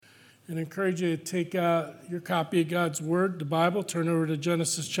and encourage you to take your copy of God's Word, the Bible, turn over to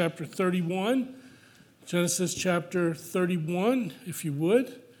Genesis chapter 31. Genesis chapter 31, if you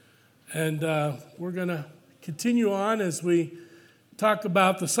would. And we're going to continue on as we talk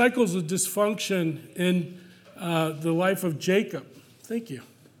about the cycles of dysfunction in the life of Jacob. Thank you.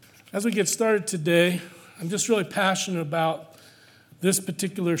 As we get started today, I'm just really passionate about this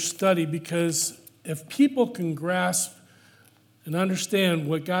particular study because if people can grasp and understand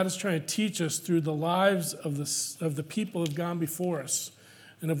what God is trying to teach us through the lives of the people who have gone before us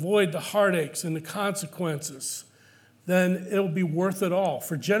and avoid the heartaches and the consequences, then it'll be worth it all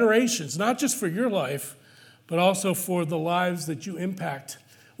for generations, not just for your life, but also for the lives that you impact.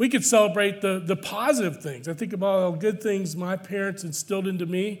 We could celebrate the positive things. I think about all the good things my parents instilled into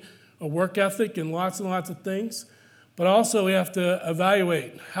me, a work ethic and lots of things. But also we have to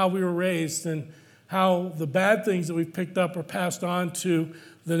evaluate how we were raised and how the bad things that we've picked up are passed on to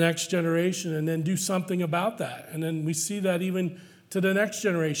the next generation and then do something about that. And then we see that even to the next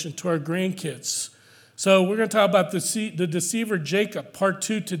generation, to our grandkids. So we're going to talk about the Deceiver Jacob, part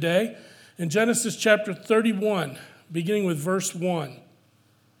 2 today, in Genesis chapter 31, beginning with verse 1.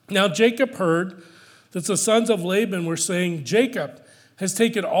 Now Jacob heard that the sons of Laban were saying, Jacob has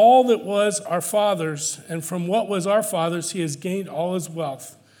taken all that was our father's, and from what was our father's he has gained all his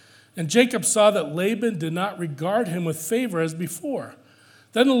wealth. And Jacob saw that Laban did not regard him with favor as before.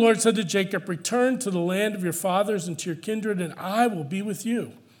 Then the Lord said to Jacob, return to the land of your fathers and to your kindred, and I will be with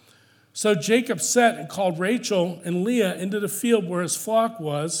you. So Jacob sent and called Rachel and Leah into the field where his flock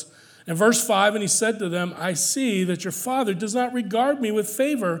was. And verse 5, and he said to them, I see that your father does not regard me with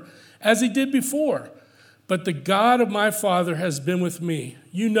favor as he did before, but the God of my father has been with me.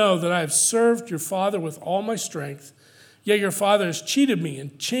 You know that I have served your father with all my strength. Yet your father has cheated me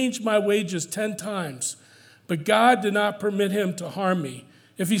and changed my wages 10 times. But God did not permit him to harm me.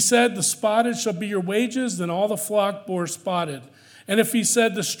 If he said, the spotted shall be your wages, then all the flock bore spotted. And if he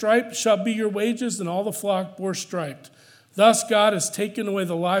said, the striped shall be your wages, then all the flock bore striped. Thus God has taken away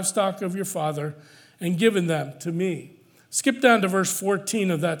the livestock of your father and given them to me. Skip down to verse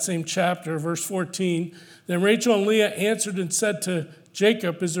 14 of that same chapter, verse 14. Then Rachel and Leah answered and said to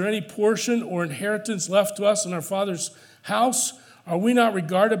Jacob, is there any portion or inheritance left to us in our father's house? Are we not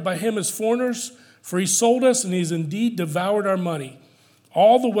regarded by him as foreigners? For he sold us, and he's indeed devoured our money.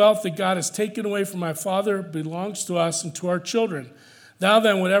 All the wealth that God has taken away from my father belongs to us and to our children. Now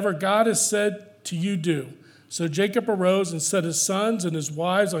then, whatever God has said to you, do. So Jacob arose and set his sons and his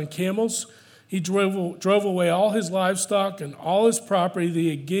wives on camels. He drove away all his livestock and all his property that he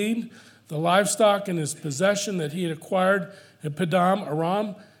had gained, the livestock and his possession that he had acquired in Padam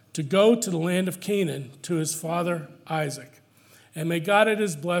Aram, to go to the land of Canaan to his father Isaac. And may God add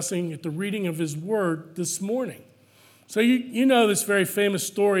his blessing at the reading of his word this morning. So you know this very famous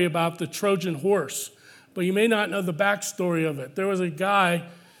story about the Trojan horse, but you may not know the backstory of it. There was a guy,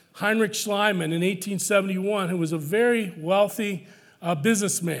 Heinrich Schliemann, in 1871, who was a very wealthy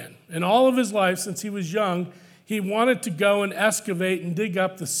businessman. And all of his life, since he was young, he wanted to go and excavate and dig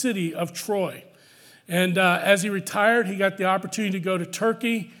up the city of Troy. And as he retired, he got the opportunity to go to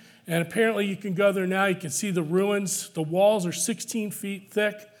Turkey. And apparently you can go there now. You can see the ruins. The walls are 16 feet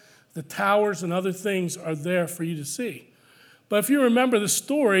thick. The towers and other things are there for you to see. But if you remember the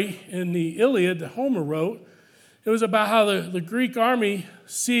story in the Iliad that Homer wrote, it was about how the Greek army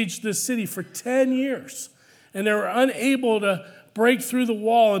sieged this city for 10 years. And they were unable to break through the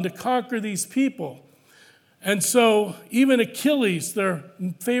wall and to conquer these people. And so even Achilles, their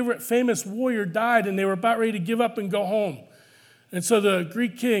favorite famous warrior, died, and they were about ready to give up and go home. And so the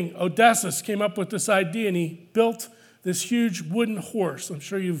Greek king, Odysseus, came up with this idea, and he built this huge wooden horse. I'm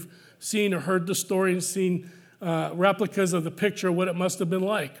sure you've seen or heard the story and seen replicas of the picture of what it must have been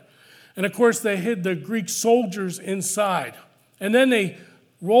like. And of course, they hid the Greek soldiers inside. And then they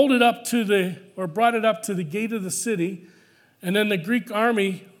brought it up to the gate of the city. And then the Greek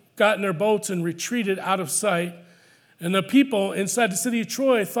army got in their boats and retreated out of sight. And the people inside the city of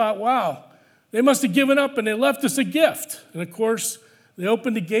Troy thought, wow, they must have given up and they left us a gift. And of course, they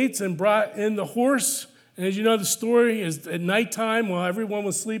opened the gates and brought in the horse. And as you know, the story is at nighttime while everyone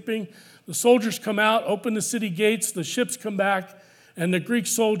was sleeping, the soldiers come out, open the city gates, the ships come back, and the Greek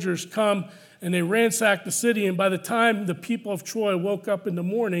soldiers come and they ransack the city. And by the time the people of Troy woke up in the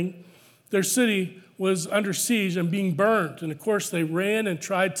morning, their city was under siege and being burned. And of course, they ran and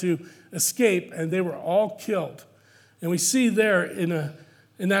tried to escape, and they were all killed. And we see there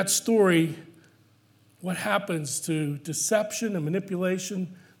in that story what happens to deception and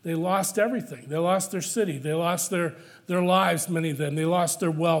manipulation. They lost everything. They lost their city. They lost their lives, many of them. They lost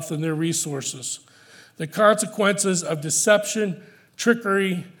their wealth and their resources. The consequences of deception,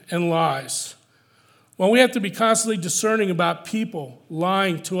 trickery, and lies. Well, we have to be constantly discerning about people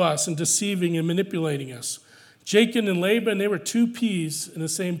lying to us and deceiving and manipulating us. Jacob and Laban, they were two peas in the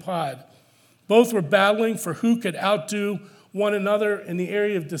same pod. Both were battling for who could outdo one another in the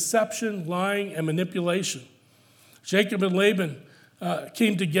area of deception, lying, and manipulation. Jacob and Laban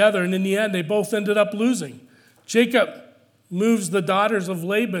came together, and in the end, they both ended up losing. Jacob moves the daughters of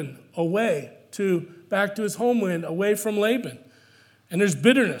Laban away back to his homeland, away from Laban. And there's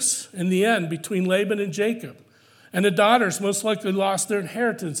bitterness in the end between Laban and Jacob. And the daughters most likely lost their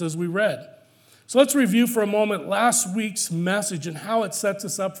inheritance, as we read. So let's review for a moment last week's message and how it sets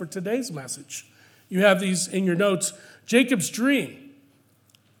us up for today's message. You have these in your notes. Jacob's dream,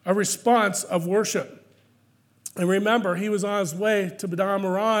 a response of worship. And remember, he was on his way to Padan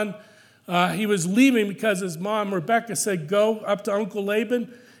Aram. He was leaving because his mom, Rebekah, said, go up to Uncle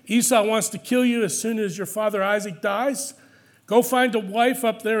Laban. Esau wants to kill you as soon as your father Isaac dies. Go find a wife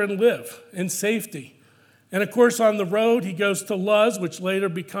up there and live in safety. And of course, on the road, he goes to Luz, which later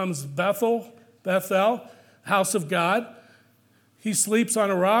becomes Bethel, house of God. He sleeps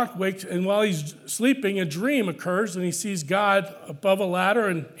on a rock, and while he's sleeping, a dream occurs, and he sees God above a ladder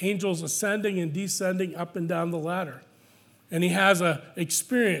and angels ascending and descending up and down the ladder. And he has a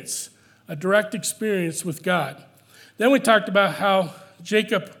direct experience with God. Then we talked about how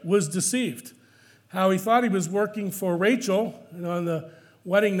Jacob was deceived, how he thought he was working for Rachel on the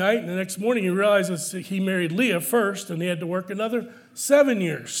wedding night, and the next morning he realizes he married Leah first, and he had to work another 7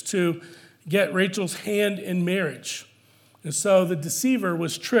 years to get Rachel's hand in marriage. And so the deceiver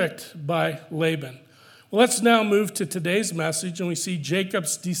was tricked by Laban. Well, let's now move to today's message, and we see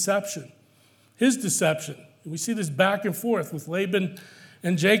Jacob's deception, his deception. We see this back and forth with Laban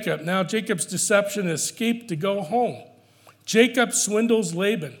and Jacob. Now Jacob's deception escaped to go home. Jacob swindles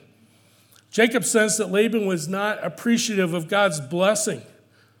Laban. Jacob sensed that Laban was not appreciative of God's blessing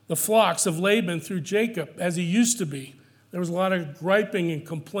the flocks of Laban through Jacob as he used to be. There was a lot of griping and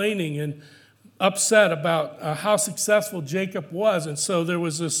complaining and upset about how successful Jacob was. And so there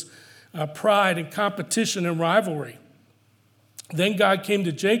was this pride and competition and rivalry. Then God came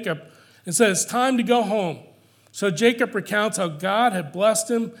to Jacob and said, it's time to go home. So Jacob recounts how God had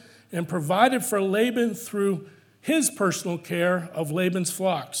blessed him and provided for Laban through his personal care of Laban's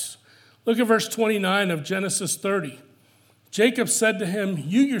flocks. Look at verse 29 of Genesis 30. Jacob said to him,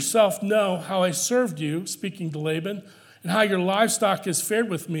 you yourself know how I served you, speaking to Laban, and how your livestock has fared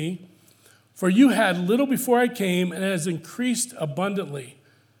with me. For you had little before I came, and it has increased abundantly.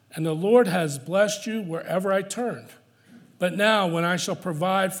 And the Lord has blessed you wherever I turned. But now, when I shall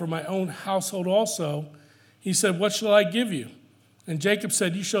provide for my own household also, he said, what shall I give you? And Jacob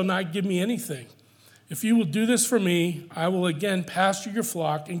said, you shall not give me anything. If you will do this for me, I will again pasture your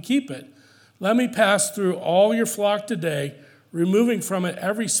flock and keep it. Let me pass through all your flock today, removing from it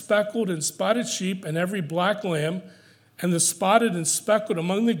every speckled and spotted sheep and every black lamb, and the spotted and speckled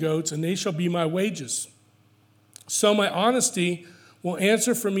among the goats, and they shall be my wages. So my honesty will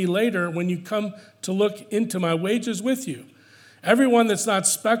answer for me later when you come to look into my wages with you. Everyone that's not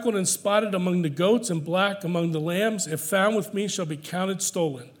speckled and spotted among the goats and black among the lambs, if found with me, shall be counted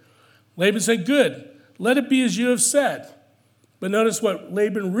stolen. Laban said, good, let it be as you have said. But notice what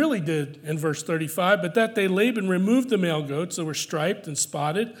Laban really did in verse 35. But that day Laban removed the male goats that were striped and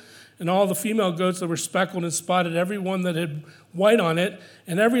spotted, and all the female goats that were speckled and spotted, every one that had white on it,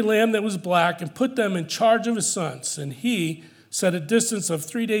 and every lamb that was black, and put them in charge of his sons. And he set a distance of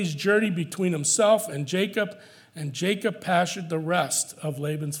 3 days' journey between himself and Jacob pastured the rest of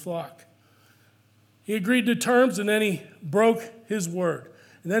Laban's flock. He agreed to terms, and then he broke his word.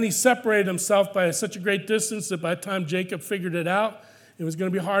 And then he separated himself by such a great distance that by the time Jacob figured it out, it was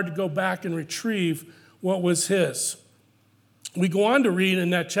going to be hard to go back and retrieve what was his. We go on to read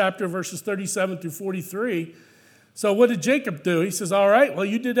in that chapter, verses 37 through 43. So what did Jacob do? He says, all right, well,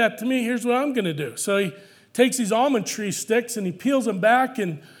 you did that to me. Here's what I'm going to do. So he takes these almond tree sticks and he peels them back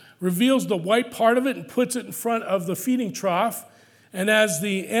and reveals the white part of it and puts it in front of the feeding trough. And as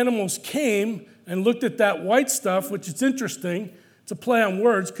the animals came and looked at that white stuff, which is interesting, it's a play on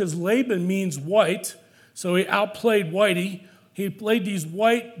words because Laban means white. So he outplayed Whitey. He laid these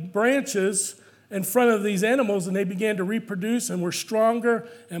white branches in front of these animals, and they began to reproduce and were stronger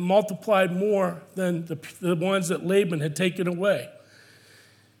and multiplied more than the ones that Laban had taken away.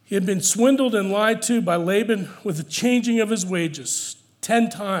 He had been swindled and lied to by Laban with the changing of his wages 10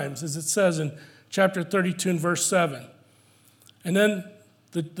 times, as it says in chapter 32 and verse 7. And then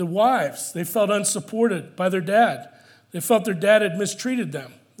the wives, they felt unsupported by their dad. They felt their dad had mistreated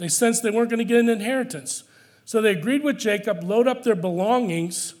them. They sensed they weren't going to get an inheritance. So they agreed with Jacob, load up their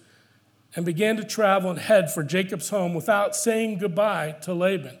belongings, and began to travel and head for Jacob's home without saying goodbye to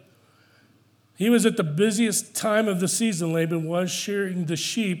Laban. He was at the busiest time of the season, Laban was, shearing the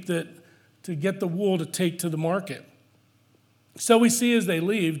sheep to get the wool to take to the market. So we see as they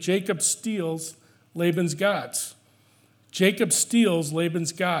leave, Jacob steals Laban's gods. Jacob steals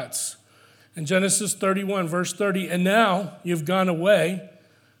Laban's gods. In Genesis 31, verse 30, and now you've gone away.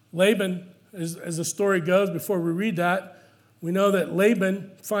 Laban, as the story goes, before we read that, we know that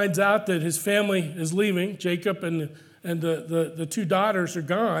Laban finds out that his family is leaving. Jacob and the two daughters are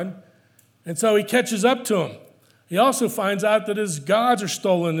gone. And so he catches up to him. He also finds out that his gods are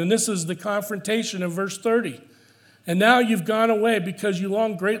stolen. And this is the confrontation of verse 30. And now you've gone away because you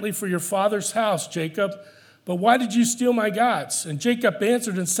long greatly for your father's house, Jacob. But why did you steal my gods? And Jacob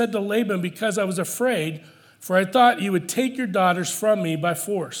answered and said to Laban, because I was afraid, for I thought you would take your daughters from me by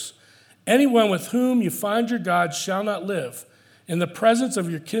force. Anyone with whom you find your gods shall not live. In the presence of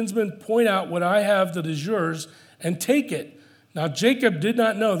your kinsmen, point out what I have that is yours and take it. Now Jacob did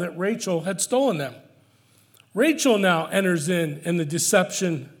not know that Rachel had stolen them. Rachel now enters in the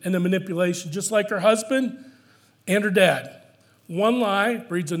deception and the manipulation, just like her husband and her dad. One lie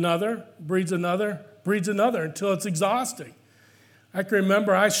breeds another, breeds another, breeds another until it's exhausting. I can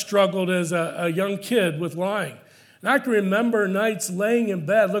remember I struggled as a young kid with lying. And I can remember nights laying in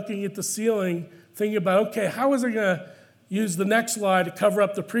bed looking at the ceiling thinking about, okay, how was I going to use the next lie to cover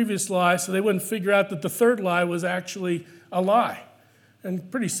up the previous lie so they wouldn't figure out that the third lie was actually a lie.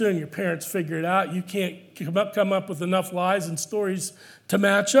 And pretty soon your parents figure it out. You can't come up with enough lies and stories to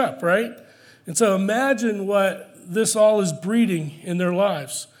match up, right? And so imagine what this all is breeding in their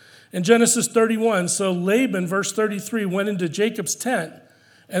lives. In Genesis 31, so Laban, verse 33, went into Jacob's tent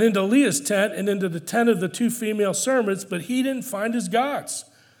and into Leah's tent and into the tent of the two female servants, but he didn't find his gods.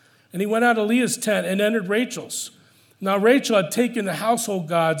 And he went out of Leah's tent and entered Rachel's. Now Rachel had taken the household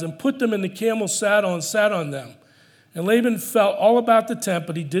gods and put them in the camel's saddle and sat on them. And Laban felt all about the tent,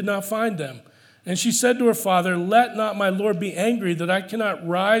 but he did not find them. And she said to her father, let not my lord be angry that I cannot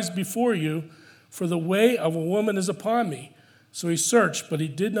rise before you, for the way of a woman is upon me. So he searched, but he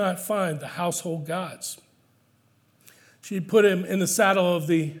did not find the household gods. She put him in the saddle of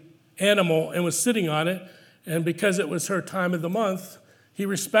the animal and was sitting on it. And because it was her time of the month, he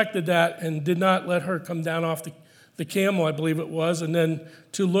respected that and did not let her come down off the camel, I believe it was, and then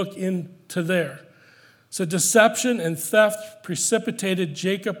to look into there. So deception and theft precipitated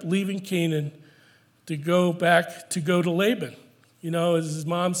Jacob leaving Canaan to go to Laban. You know, as his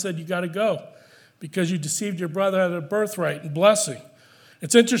mom said, you got to go because you deceived your brother out of birthright and blessing.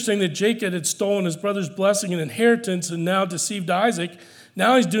 It's interesting that Jacob had stolen his brother's blessing and inheritance and now deceived Isaac.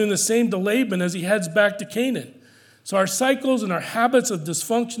 Now he's doing the same to Laban as he heads back to Canaan. So our cycles and our habits of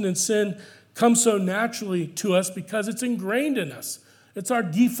dysfunction and sin come so naturally to us because it's ingrained in us. It's our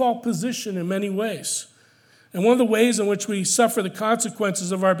default position in many ways. And one of the ways in which we suffer the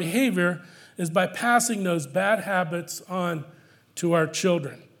consequences of our behavior is by passing those bad habits on to our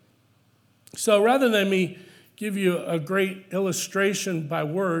children. So rather than me give you a great illustration by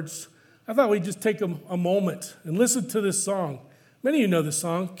words, I thought we'd just take a moment and listen to this song. Many of you know this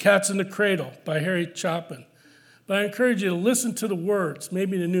song, Cats in the Cradle by Harry Chapin. But I encourage you to listen to the words,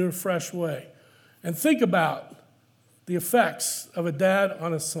 maybe in a new or fresh way, and think about the effects of a dad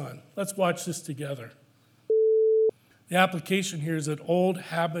on a son. Let's watch this together. The application here is that old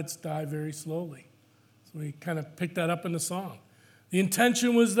habits die very slowly. So we kind of picked that up in the song. The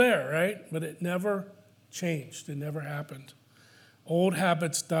intention was there, right? But it never changed. It never happened. Old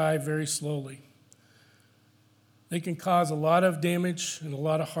habits die very slowly. They can cause a lot of damage and a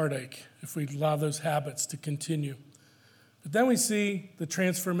lot of heartache if we allow those habits to continue. But then we see the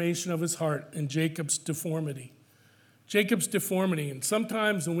transformation of his heart in Jacob's deformity. Jacob's deformity. And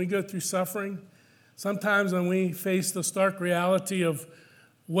sometimes when we go through suffering, sometimes when we face the stark reality of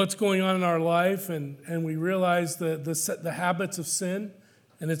what's going on in our life and we realize the habits of sin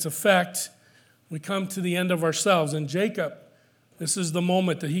and its effect, we come to the end of ourselves. And Jacob, this is the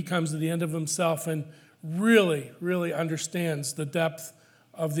moment that he comes to the end of himself and really, really understands the depth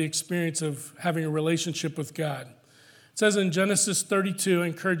of the experience of having a relationship with God. It says in Genesis 32, I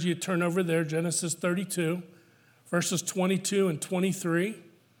encourage you to turn over there, Genesis 32, verses 22 and 23.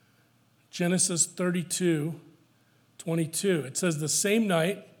 Genesis 32, 22. It says, the same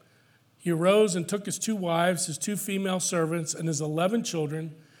night he arose and took his 2 wives, his 2 female servants, and his 11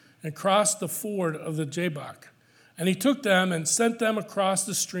 children, and crossed the ford of the Jabbok. And he took them and sent them across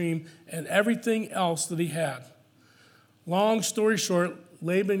the stream and everything else that he had. Long story short,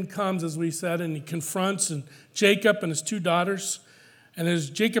 Laban comes, as we said, and he confronts Jacob and his 2 daughters. And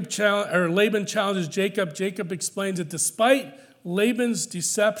as Laban challenges Jacob, Jacob explains that despite Laban's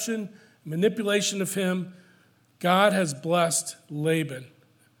deception manipulation of him, God has blessed Laban.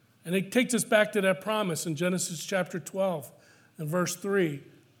 And it takes us back to that promise in Genesis chapter 12 and verse 3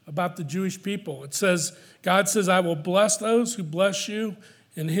 about the Jewish people. It says, God says, I will bless those who bless you,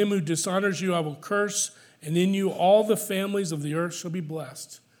 and him who dishonors you I will curse, and in you all the families of the earth shall be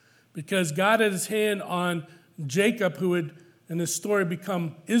blessed. Because God had his hand on Jacob, who would, in this story,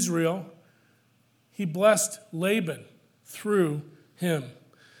 become Israel, he blessed Laban through him.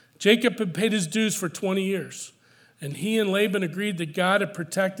 Jacob had paid his dues for 20 years, and he and Laban agreed that God had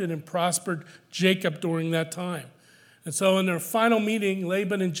protected and prospered Jacob during that time. And so in their final meeting,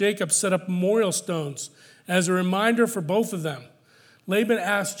 Laban and Jacob set up memorial stones as a reminder for both of them. Laban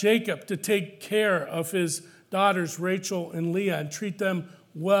asked Jacob to take care of his daughters, Rachel and Leah, and treat them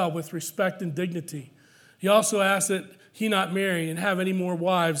well with respect and dignity. He also asked that he not marry and have any more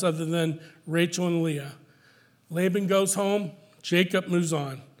wives other than Rachel and Leah. Laban goes home, Jacob moves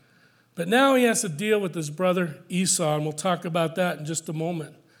on. But now he has to deal with his brother Esau, and we'll talk about that in just a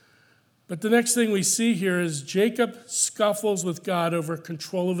moment. But the next thing we see here is Jacob scuffles with God over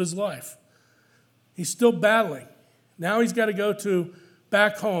control of his life. He's still battling. Now he's got to go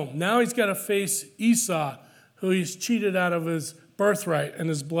back home. Now he's got to face Esau, who he's cheated out of his birthright and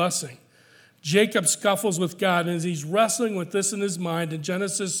his blessing. Jacob scuffles with God, and as he's wrestling with this in his mind, in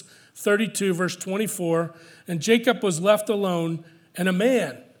Genesis 32, verse 24, and Jacob was left alone, and a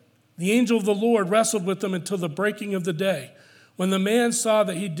man, the angel of the Lord, wrestled with him until the breaking of the day. When the man saw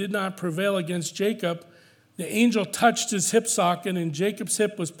that he did not prevail against Jacob, the angel touched his hip socket, and Jacob's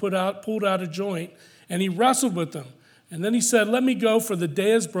hip was pulled out of joint, and he wrestled with him. And then he said, let me go, for the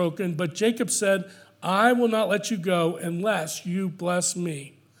day is broken. But Jacob said, I will not let you go unless you bless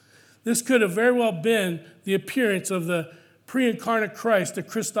me. This could have very well been the appearance of the pre-incarnate Christ, the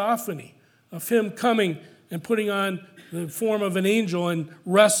Christophany, of him coming and putting on the form of an angel and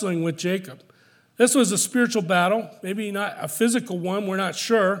wrestling with Jacob. This was a spiritual battle, maybe not a physical one, we're not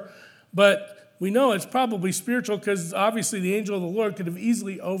sure, but we know it's probably spiritual because obviously the angel of the Lord could have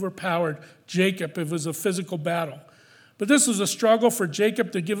easily overpowered Jacob if it was a physical battle. But this was a struggle for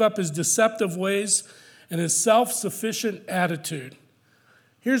Jacob to give up his deceptive ways and his self-sufficient attitude.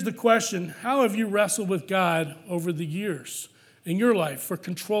 Here's the question: how have you wrestled with God over the years in your life for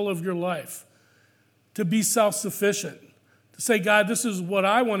control of your life? To be self-sufficient, to say, God, this is what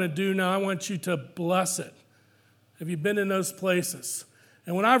I want to do, now I want you to bless it. Have you been in those places?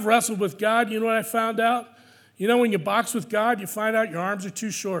 And when I've wrestled with God, you know what I found out? You know, when you box with God, you find out your arms are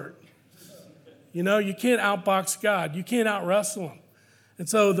too short. You know, you can't outbox God. You can't out-wrestle him. And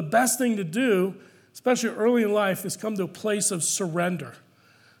so the best thing to do, especially early in life, is come to a place of surrender,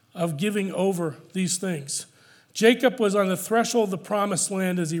 of giving over these things. Jacob was on the threshold of the promised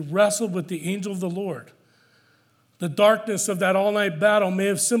land as he wrestled with the angel of the Lord. The darkness of that all-night battle may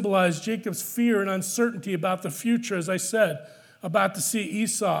have symbolized Jacob's fear and uncertainty about the future, as I said, about to see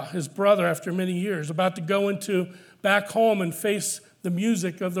Esau, his brother, after many years, about to go back home and face the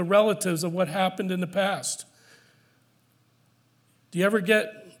music of the relatives of what happened in the past. Do you ever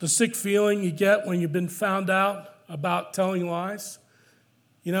get the sick feeling you get when you've been found out about telling lies?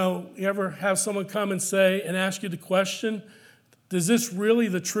 You know, you ever have someone come and say and ask you the question, is this really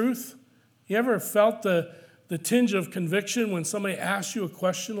the truth? You ever felt the tinge of conviction when somebody asks you a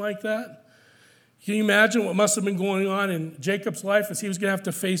question like that? Can you imagine what must have been going on in Jacob's life as he was going to have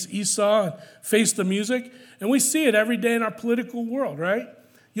to face Esau and face the music? And we see it every day in our political world, right?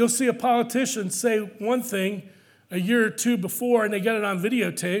 You'll see a politician say one thing a year or two before and they get it on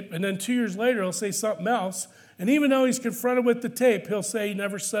videotape, and then 2 years later he'll say something else. And even though he's confronted with the tape, he'll say he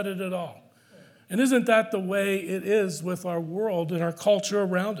never said it at all. And isn't that the way it is with our world and our culture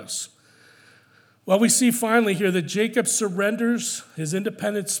around us? Well, we see finally here that Jacob surrenders his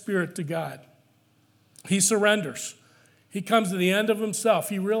independent spirit to God. He surrenders. He comes to the end of himself.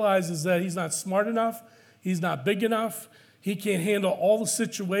 He realizes that he's not smart enough. He's not big enough. He can't handle all the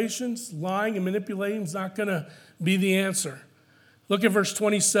situations. Lying and manipulating is not going to be the answer. Look at verse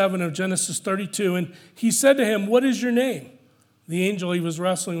 27 of Genesis 32. And he said to him, what is your name? The angel he was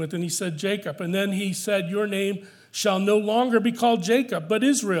wrestling with. And he said, Jacob. And then he said, your name shall no longer be called Jacob, but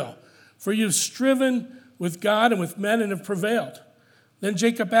Israel. For you have striven with God and with men and have prevailed. Then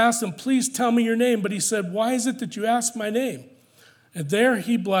Jacob asked him, please tell me your name. But he said, why is it that you ask my name? And there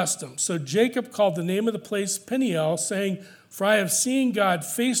he blessed him. So Jacob called the name of the place Peniel, saying, for I have seen God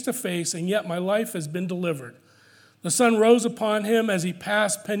face to face, and yet my life has been delivered. The sun rose upon him as he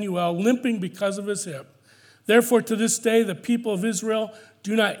passed Peniel, limping because of his hip. Therefore, to this day, the people of Israel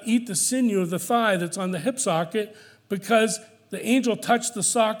do not eat the sinew of the thigh that's on the hip socket, because the angel touched the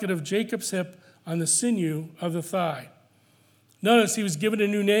socket of Jacob's hip on the sinew of the thigh. Notice he was given a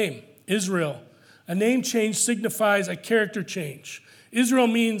new name, Israel. A name change signifies a character change. Israel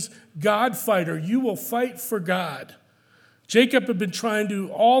means God fighter. You will fight for God. Jacob had been trying to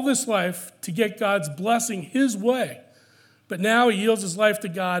do all this life to get God's blessing his way. But now he yields his life to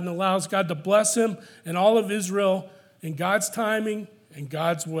God and allows God to bless him and all of Israel in God's timing and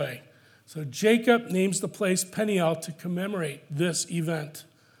God's way. So Jacob names the place Peniel to commemorate this event.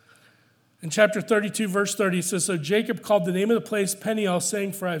 In chapter 32, verse 30, it says, "So Jacob called the name of the place Peniel,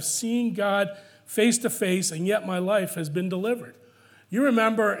 saying, for I have seen God face to face, and yet my life has been delivered." You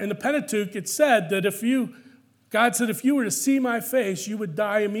remember in the Pentateuch, it said that God said, if you were to see my face, you would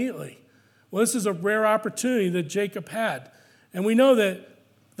die immediately. Well, this is a rare opportunity that Jacob had. And we know that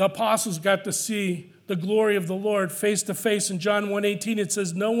the apostles got to see the glory of the Lord face to face. In John 1:18, it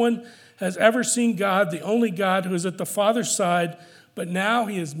says, "No one has ever seen God, the only God who is at the Father's side, but now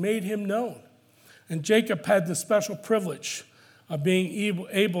he has made him known." And Jacob had the special privilege of being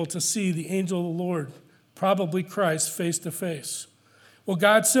able to see the angel of the Lord, probably Christ, face to face. Well,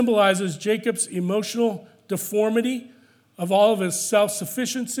 God symbolizes Jacob's emotional deformity of all of his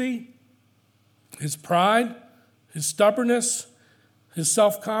self-sufficiency, his pride, his stubbornness, his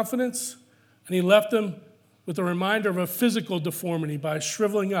self-confidence, and he left him with a reminder of a physical deformity by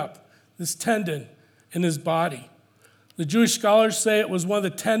shriveling up this tendon in his body. The Jewish scholars say it was one of the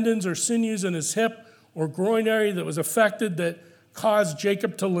tendons or sinews in his hip or groin area that was affected that caused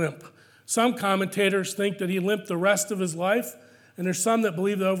Jacob to limp. Some commentators think that he limped the rest of his life, and there's some that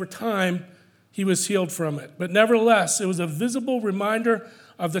believe that over time he was healed from it. But nevertheless, it was a visible reminder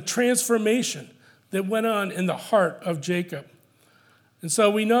of the transformation that went on in the heart of Jacob. And so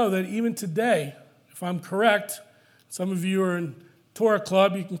we know that even today, if I'm correct, some of you are in Torah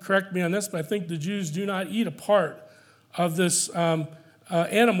Club, you can correct me on this, but I think the Jews do not eat a part of this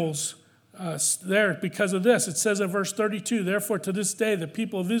animals there because of this. It says in verse 32, "Therefore to this day the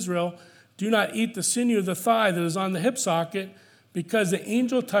people of Israel do not eat the sinew of the thigh that is on the hip socket, because the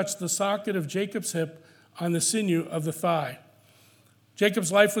angel touched the socket of Jacob's hip on the sinew of the thigh."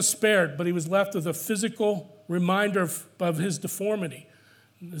 Jacob's life was spared, but he was left with a physical reminder of his deformity.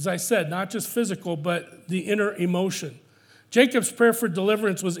 As I said, not just physical, but the inner emotion. Jacob's prayer for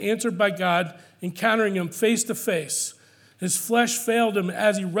deliverance was answered by God, encountering him face to face. His flesh failed him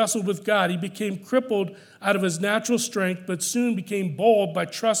as he wrestled with God. He became crippled out of his natural strength, but soon became bold by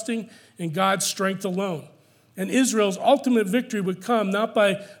trusting in God's strength alone. And Israel's ultimate victory would come not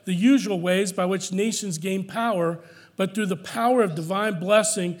by the usual ways by which nations gain power, but through the power of divine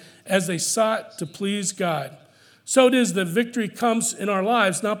blessing as they sought to please God. So it is that victory comes in our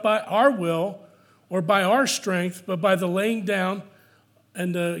lives not by our will or by our strength, but by the laying down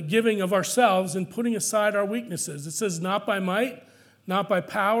and the giving of ourselves and putting aside our weaknesses. It says, "Not by might, not by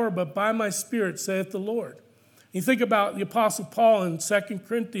power, but by my Spirit, saith the Lord." You think about the Apostle Paul in 2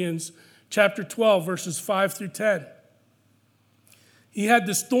 Corinthians chapter 12, verses 5 through 10. He had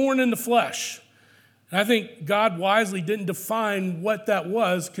this thorn in the flesh. And I think God wisely didn't define what that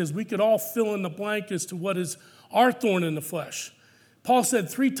was, because we could all fill in the blank as to what is our thorn in the flesh. Paul said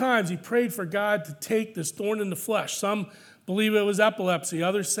 3 times he prayed for God to take this thorn in the flesh. Some believe it was epilepsy.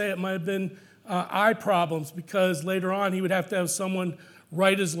 Others say it might have been eye problems, because later on he would have to have someone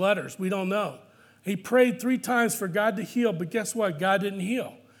write his letters. We don't know. He prayed 3 times for God to heal, but guess what? God didn't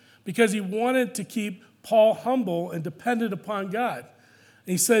heal, because he wanted to keep Paul humble and dependent upon God.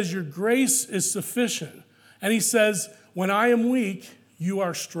 And he says, "Your grace is sufficient." And he says, "When I am weak, you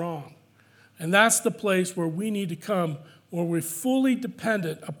are strong." And that's the place where we need to come, where we're fully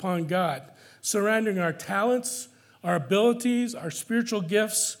dependent upon God, surrendering our talents, our abilities, our spiritual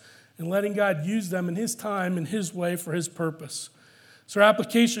gifts, and letting God use them in his time and his way for his purpose. So our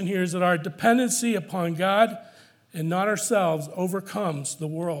application here is that our dependency upon God and not ourselves overcomes the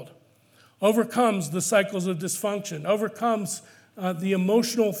world, overcomes the cycles of dysfunction, overcomes the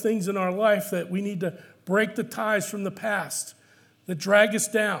emotional things in our life that we need to break the ties from the past that drag us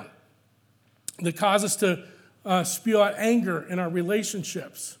down, that cause us to spew out anger in our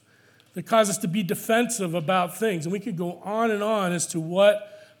relationships, that cause us to be defensive about things. And we could go on and on as to what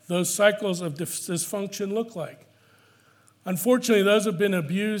those cycles of dysfunction look like. Unfortunately, those have been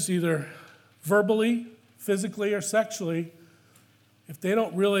abused either verbally, physically, or sexually. If they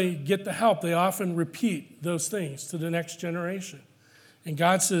don't really get the help, they often repeat those things to the next generation. And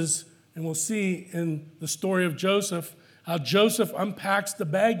God says, and we'll see in the story of Joseph, how Joseph unpacks the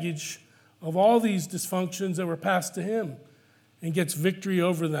baggage of all these dysfunctions that were passed to him and gets victory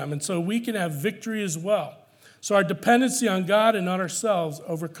over them. And so we can have victory as well. So our dependency on God and not ourselves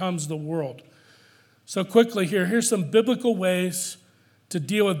overcomes the world. So quickly here's some biblical ways to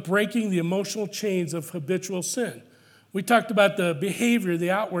deal with breaking the emotional chains of habitual sin. We talked about the behavior,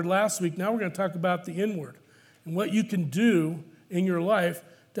 the outward last week. Now we're going to talk about the inward and what you can do in your life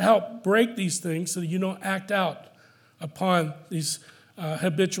to help break these things so that you don't act out upon these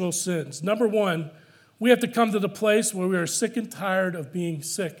habitual sins. Number one, we have to come to the place where we are sick and tired of being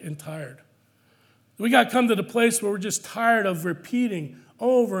sick and tired. We got to come to the place where we're just tired of repeating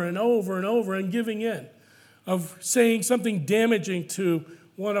over and over and over and giving in, of saying something damaging to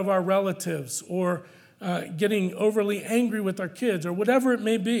one of our relatives or getting overly angry with our kids or whatever it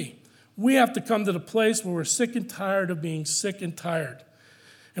may be. We have to come to the place where we're sick and tired of being sick and tired.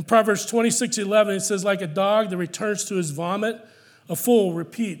 In Proverbs 26:11, it says, like a dog that returns to his vomit, a fool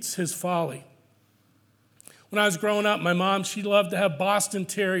repeats his folly. When I was growing up, my mom, she loved to have Boston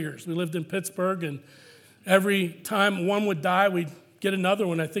Terriers. We lived in Pittsburgh, and every time one would die, we'd get another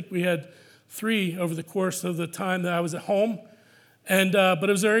one. I think we had 3 over the course of the time that I was at home. But it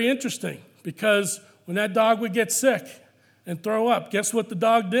was very interesting because when that dog would get sick and throw up, guess what the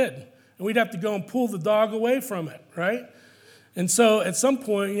dog did? And we'd have to go and pull the dog away from it, right? And so at some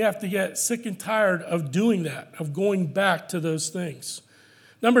point, you have to get sick and tired of doing that, of going back to those things.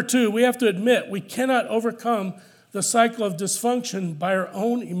 Number 2, we have to admit we cannot overcome the cycle of dysfunction by our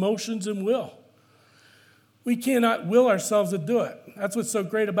own emotions and will. We cannot will ourselves to do it. That's what's so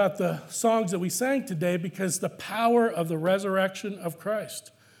great about the songs that we sang today, because the power of the resurrection of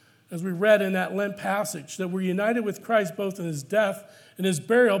Christ. As we read in that Lent passage, that we're united with Christ both in his death and his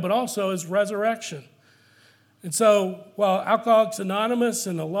burial, but also his resurrection. And so while Alcoholics Anonymous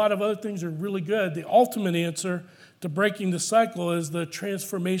and a lot of other things are really good, the ultimate answer to breaking the cycle is the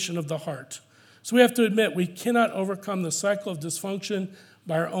transformation of the heart. So we have to admit we cannot overcome the cycle of dysfunction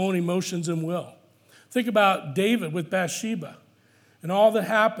by our own emotions and will. Think about David with Bathsheba and all that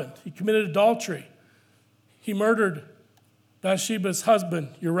happened. He committed adultery. He murdered Bathsheba's husband,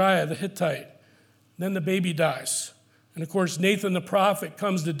 Uriah the Hittite. Then the baby dies. And of course, Nathan the prophet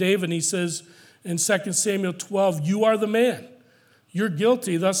comes to David and he says in 2 Samuel 12, you are the man. You're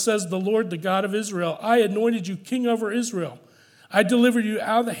guilty. Thus says the Lord, the God of Israel. I anointed you king over Israel. I delivered you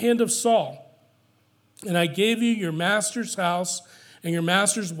out of the hand of Saul. And I gave you your master's house and your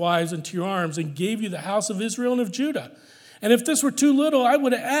master's wives into your arms, and gave you the house of Israel and of Judah. And if this were too little, I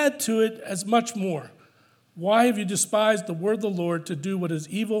would add to it as much more. Why have you despised the word of the Lord to do what is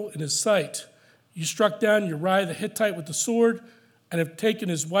evil in his sight? You struck down Uriah the Hittite with the sword, and have taken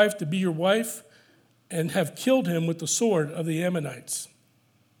his wife to be your wife, and have killed him with the sword of the Ammonites.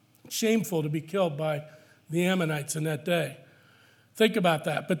 Shameful to be killed by the Ammonites in that day. Think about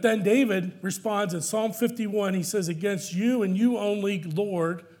that. But then David responds in Psalm 51. He says, against you and you only,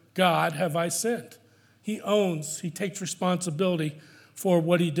 Lord God, have I sinned. He takes responsibility for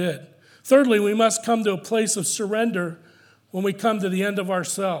what he did. Thirdly, we must come to a place of surrender when we come to the end of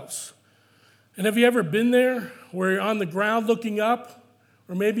ourselves. And have you ever been there where you're on the ground looking up?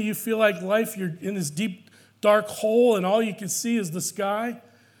 Or maybe you feel like life, you're in this deep, dark hole and all you can see is the sky.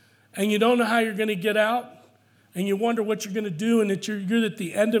 And you don't know how you're going to get out. And you wonder what you're going to do, and that you're at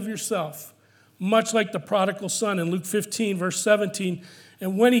the end of yourself. Much like the prodigal son in Luke 15, verse 17.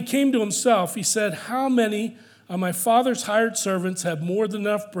 And when he came to himself, he said, how many of my father's hired servants have more than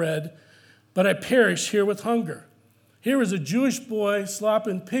enough bread, but I perish here with hunger? Here is a Jewish boy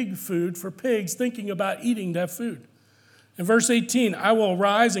slopping pig food for pigs, thinking about eating that food. In verse 18, I will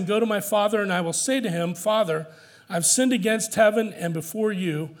arise and go to my father, and I will say to him, Father, I've sinned against heaven and before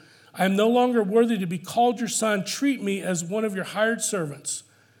you. I am no longer worthy to be called your son. Treat me as one of your hired servants.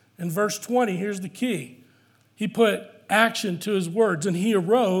 In verse 20, here's the key. He put action to his words, and he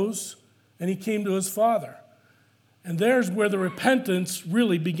arose and he came to his father. And there's where the repentance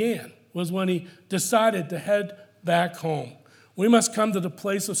really began, was when he decided to head back home. We must come to the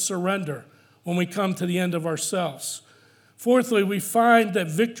place of surrender when we come to the end of ourselves. Fourthly, we find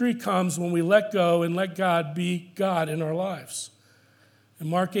that victory comes when we let go and let God be God in our lives. In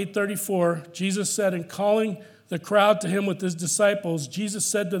Mark 8:34, Jesus said, in calling the crowd to him with his disciples, Jesus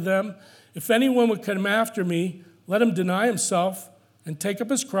said to them, if anyone would come after me, let him deny himself and take up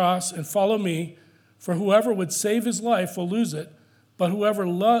his cross and follow me. For whoever would save his life will lose it, but whoever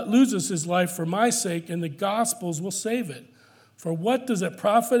loses his life for my sake and the gospel's will save it. For what does it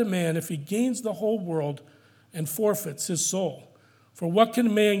profit a man if he gains the whole world and forfeits his soul? For what can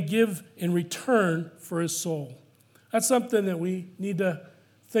a man give in return for his soul? That's something that we need to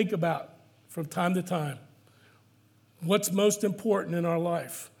think about from time to time. What's most important in our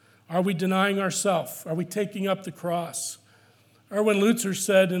life? Are we denying ourselves? Are we taking up the cross? Erwin Lutzer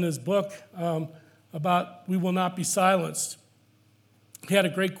said in his book about we will not be silenced. He had a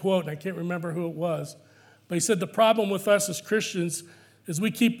great quote, and I can't remember who it was, but he said the problem with us as Christians is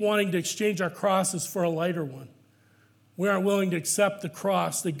we keep wanting to exchange our crosses for a lighter one. We aren't willing to accept the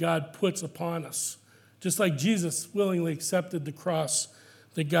cross that God puts upon us, just like Jesus willingly accepted the cross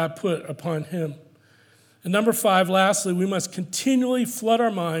that God put upon him. And number 5, lastly, we must continually flood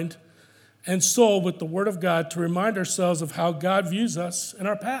our mind and soul with the Word of God to remind ourselves of how God views us in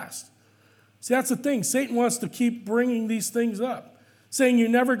our past. See, that's the thing. Satan wants to keep bringing these things up, saying you're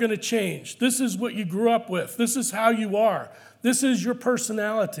never going to change. This is what you grew up with. This is how you are. This is your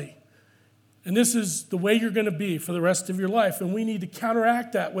personality. And this is the way you're going to be for the rest of your life. And we need to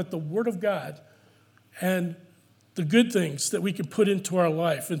counteract that with the Word of God and the good things that we can put into our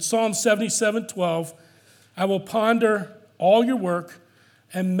life. In Psalm 77:12, I will ponder all your work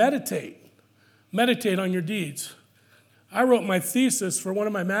and meditate on your deeds. I wrote my thesis for one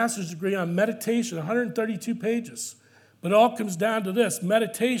of my master's degree on meditation, 132 pages. But it all comes down to this.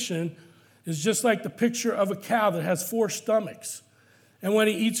 Meditation is just like the picture of a cow that has 4 stomachs. And when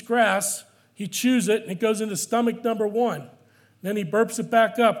he eats grass, he chews it, and it goes into stomach number 1. Then he burps it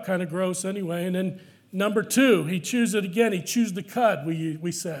back up, kind of gross anyway. And then number 2, he chews it again. He chews the cud,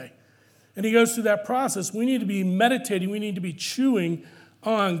 we say. And he goes through that process. We need to be meditating. We need to be chewing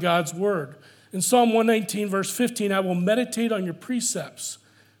on God's word. In Psalm 119, verse 15, I will meditate on your precepts,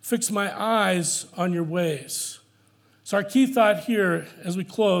 fix my eyes on your ways. So our key thought here as we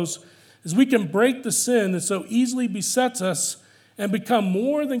close is we can break the sin that so easily besets us and become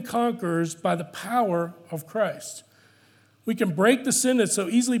more than conquerors by the power of Christ. We can break the sin that so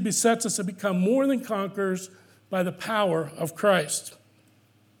easily besets us and become more than conquerors by the power of Christ.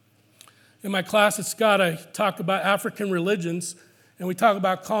 In my class at Scott, I talk about African religions, and we talk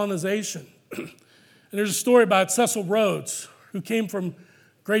about colonization. And there's a story about Cecil Rhodes, who came from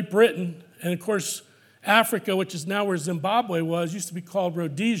Great Britain, and of course, Africa, which is now where Zimbabwe was, used to be called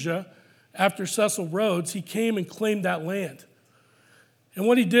Rhodesia. After Cecil Rhodes, he came and claimed that land. And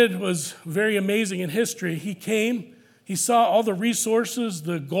what he did was very amazing in history. He came, he saw all the resources,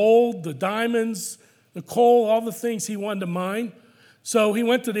 the gold, the diamonds, the coal, all the things he wanted to mine. So he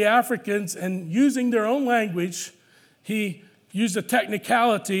went to the Africans, and using their own language, he used a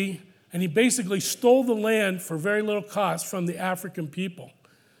technicality, and he basically stole the land for very little cost from the African people.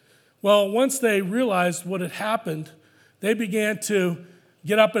 Well, once they realized what had happened, they began to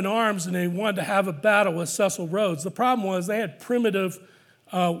get up in arms, and they wanted to have a battle with Cecil Rhodes. The problem was they had primitive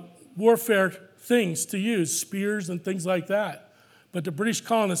warfare things to use, spears and things like that. But the British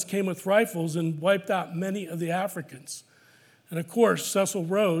colonists came with rifles and wiped out many of the Africans. And of course, Cecil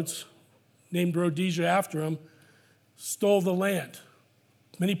Rhodes, named Rhodesia after him, stole the land.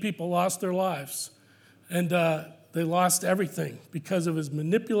 Many people lost their lives, and they lost everything because of his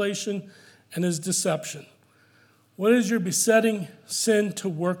manipulation and his deception. What is your besetting sin to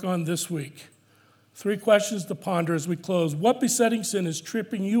work on this week? 3 questions to ponder as we close. What besetting sin is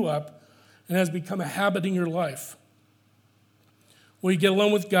tripping you up and has become a habit in your life? Will you get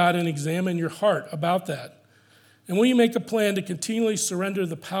alone with God and examine your heart about that? And will you make a plan to continually surrender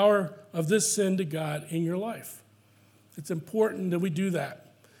the power of this sin to God in your life? It's important that we do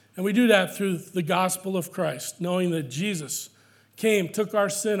that. And we do that through the gospel of Christ, knowing that Jesus came, took our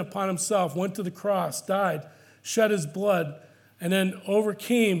sin upon himself, went to the cross, died, shed his blood, and then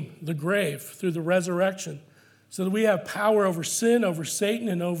overcame the grave through the resurrection, so that we have power over sin, over Satan,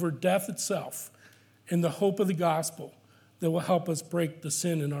 and over death itself in the hope of the gospel that will help us break the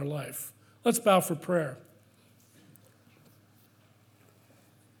sin in our life. Let's bow for prayer.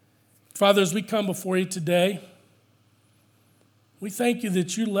 Father, as we come before you today, we thank you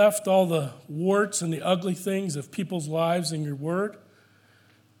that you left all the warts and the ugly things of people's lives in your word.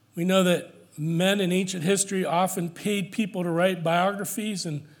 We know that men in ancient history often paid people to write biographies,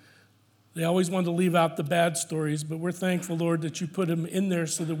 and they always wanted to leave out the bad stories, but we're thankful, Lord, that you put them in there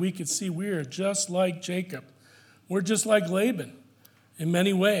so that we could see we are just like Jacob. We're just like Laban in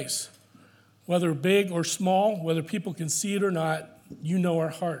many ways. Whether big or small, whether people can see it or not, you know our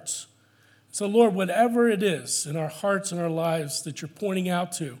hearts. So, Lord, whatever it is in our hearts and our lives that you're pointing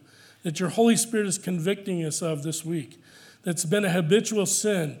out to, that your Holy Spirit is convicting us of this week, that's been a habitual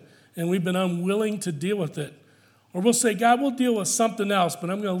sin, and we've been unwilling to deal with it. Or we'll say, God, we'll deal with something else, but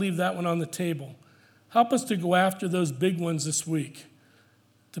I'm going to leave that one on the table. Help us to go after those big ones this week,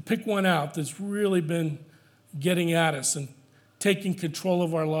 to pick one out that's really been getting at us and taking control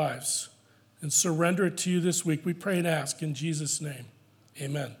of our lives, and surrender it to you this week. We pray and ask in Jesus' name.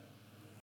 Amen.